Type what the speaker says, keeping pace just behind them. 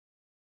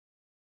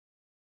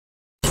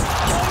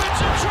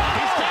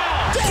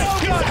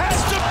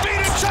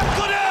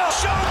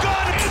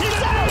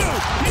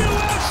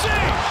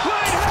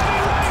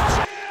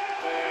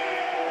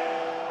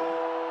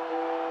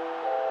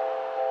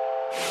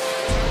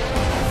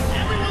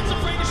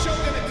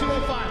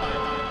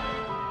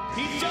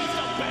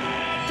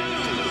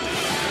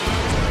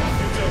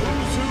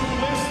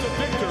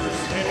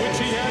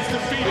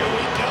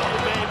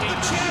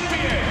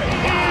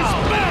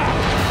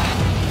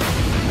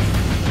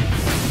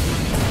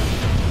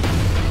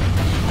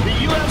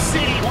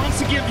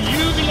to give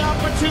you the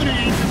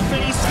opportunity to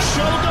face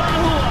Shogun.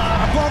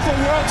 I'm going for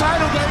a world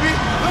title, baby.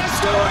 Let's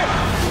do it.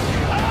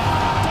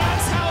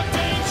 That's how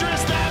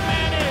dangerous that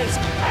man is.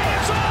 And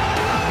it's all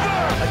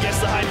over. I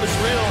guess the hype is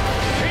real.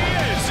 He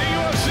is the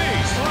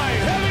UFC's light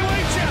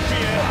heavyweight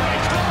champion.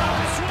 Come on,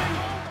 swing.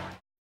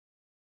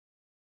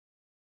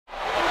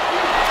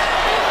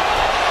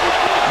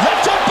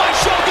 Left hook by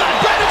Shogun.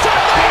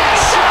 Benatar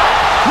shot.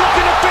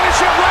 Looking to finish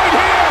it right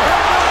here.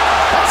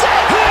 That's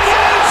it.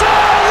 It's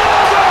all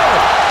over.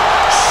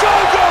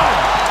 Shogun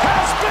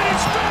has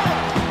finished.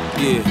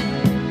 Yeah.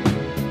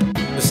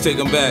 Let's take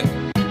him back.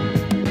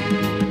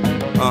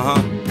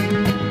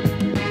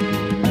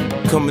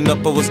 Coming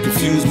up, I was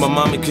confused. My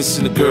mommy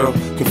kissing a girl.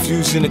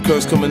 Confusion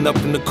occurs coming up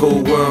in the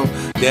cold world.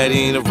 Daddy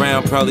ain't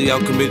around, probably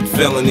out committing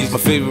felonies. My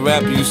favorite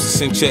rapper used to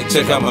sing,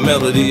 check out my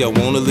melody. I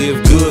wanna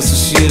live good, so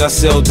shit, I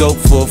sell dope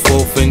for a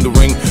 4-finger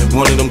ring.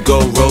 One of them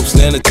gold ropes.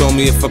 Nana told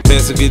me if I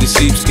pass, I get a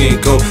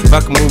sheepskin coat. If I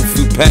can move a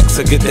few packs,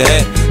 I get the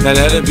hat. Now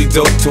that'd be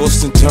dope.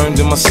 Tossed and turned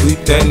in my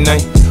sleep that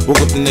night.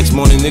 Woke up the next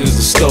morning, niggas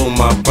have stole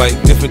my bike.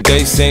 Different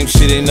day, same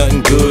shit, ain't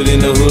nothing good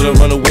in the hood. I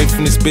run away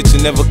from this bitch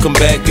and never come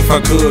back if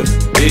I could.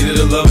 Hated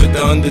to love it,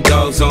 the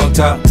underdogs on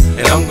top.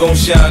 And I'm gon'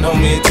 shine,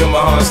 homie, until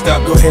my heart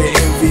stop. Go ahead,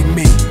 envy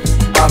me.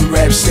 I'm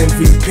Rap's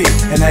MVP,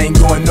 and I ain't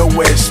going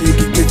nowhere, so you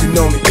can get to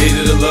know me.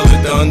 Hated to love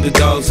it, the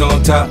underdogs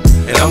on top.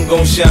 And I'm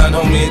gon' shine,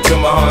 homie, until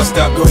my heart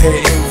stop. Go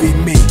ahead, envy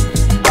me.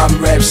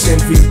 I'm Rap's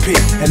MVP,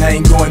 and I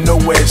ain't going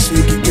nowhere, so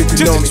you can get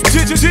to know me.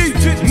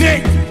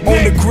 Nick. On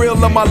the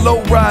grill of my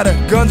lowrider,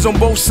 guns on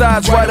both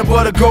sides, right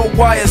above the gold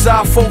wires.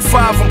 I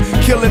 4-5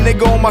 them, kill a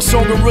nigga on my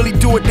song and really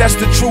do it. That's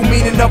the true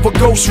meaning of a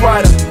ghost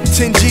rider.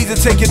 10 G's to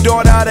take your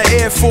daughter out of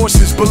Air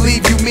Forces.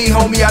 Believe you me,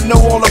 homie, I know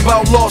all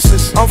about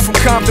losses. I'm from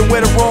Compton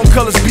where the wrong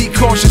colors, be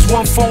cautious.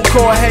 One phone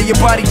call, I had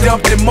your body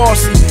dumped in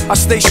Marcy. I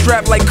stay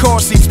strapped like car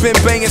seats, been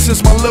banging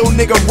since my little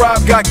nigga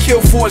Rob got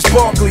killed for his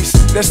Barclays.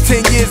 That's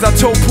 10 years, I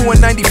told Pooh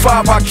in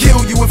 95, I'll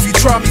kill you if you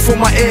try me for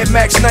my Air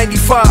Max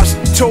 95s.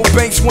 Told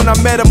Banks when I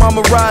met him I'ma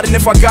ride, and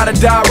if I gotta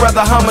die, I'd rather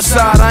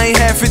homicide. I ain't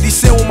had 50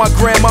 cent when my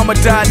grandmama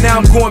died. Now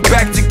I'm going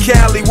back to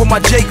Cali with my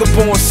Jacob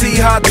on. See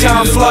how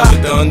time fly.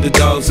 The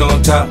underdogs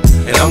on top,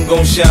 and I'm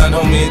gon' shine,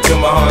 homie, until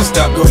my heart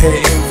stop. Go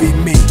ahead, envy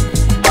me.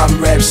 I'm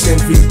Rap's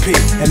MVP,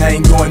 and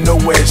I ain't going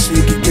nowhere, so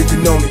you can get to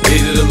know me.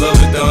 Hated to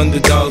love it, the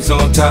underdogs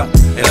on top,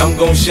 and I'm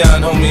gon'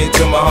 shine, homie,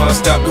 until my heart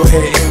stop. Go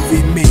ahead,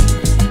 envy me.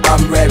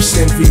 I'm Rap's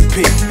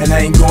MVP, and I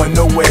ain't going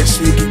nowhere,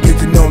 so you can get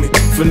to know me.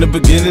 From the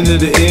beginning to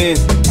the end,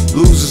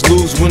 losers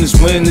lose, winners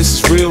win. This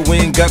is real, we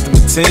ain't got to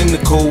pretend. The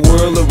cold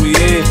world that we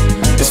in,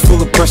 it's full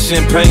of pressure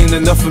and pain.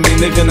 Enough of me,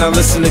 nigga, now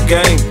listen to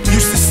game.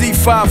 Used to see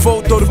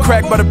 5-0, throw the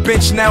crack by the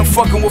bench. Now I'm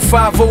fucking with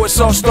 5-0, it's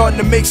all starting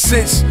to make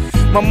sense.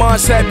 My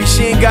mom's happy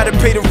she ain't gotta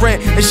pay the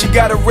rent, and she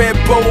got a red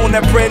bow on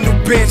that brand new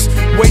Benz.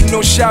 Waiting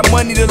on shot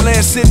money to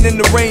land, sitting in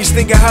the range,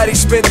 thinking how they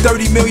spent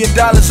 $30 million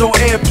on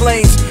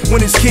airplanes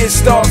when his kids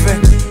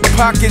starving.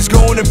 Pockets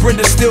going and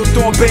Brenda still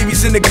throwing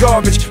babies in the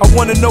garbage. I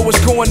wanna know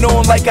what's going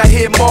on like I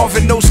hear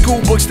Marvin. No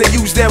school books, they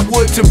use that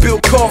wood to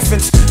build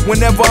coffins.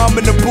 Whenever I'm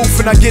in the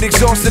booth and I get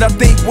exhausted, I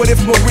think, what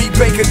if Marie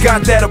Baker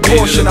got that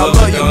abortion? I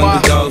love you,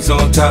 ma. Underdogs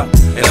on top,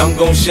 and I'm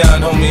gon'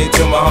 shine, homie,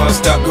 until my heart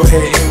stop. Go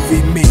ahead,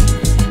 envy me.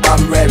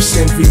 I'm Rap's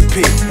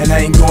MVP, and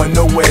I ain't going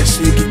nowhere,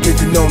 so you can get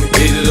to know me.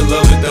 Hated to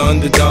love it, the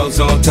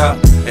underdogs on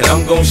top, and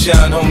I'm gon'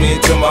 shine, homie,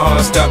 until my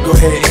heart stop. Go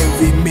ahead,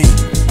 envy me.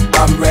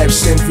 I'm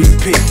Rap's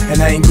MVP,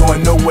 and I ain't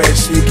going nowhere,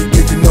 so you can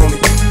get to know me.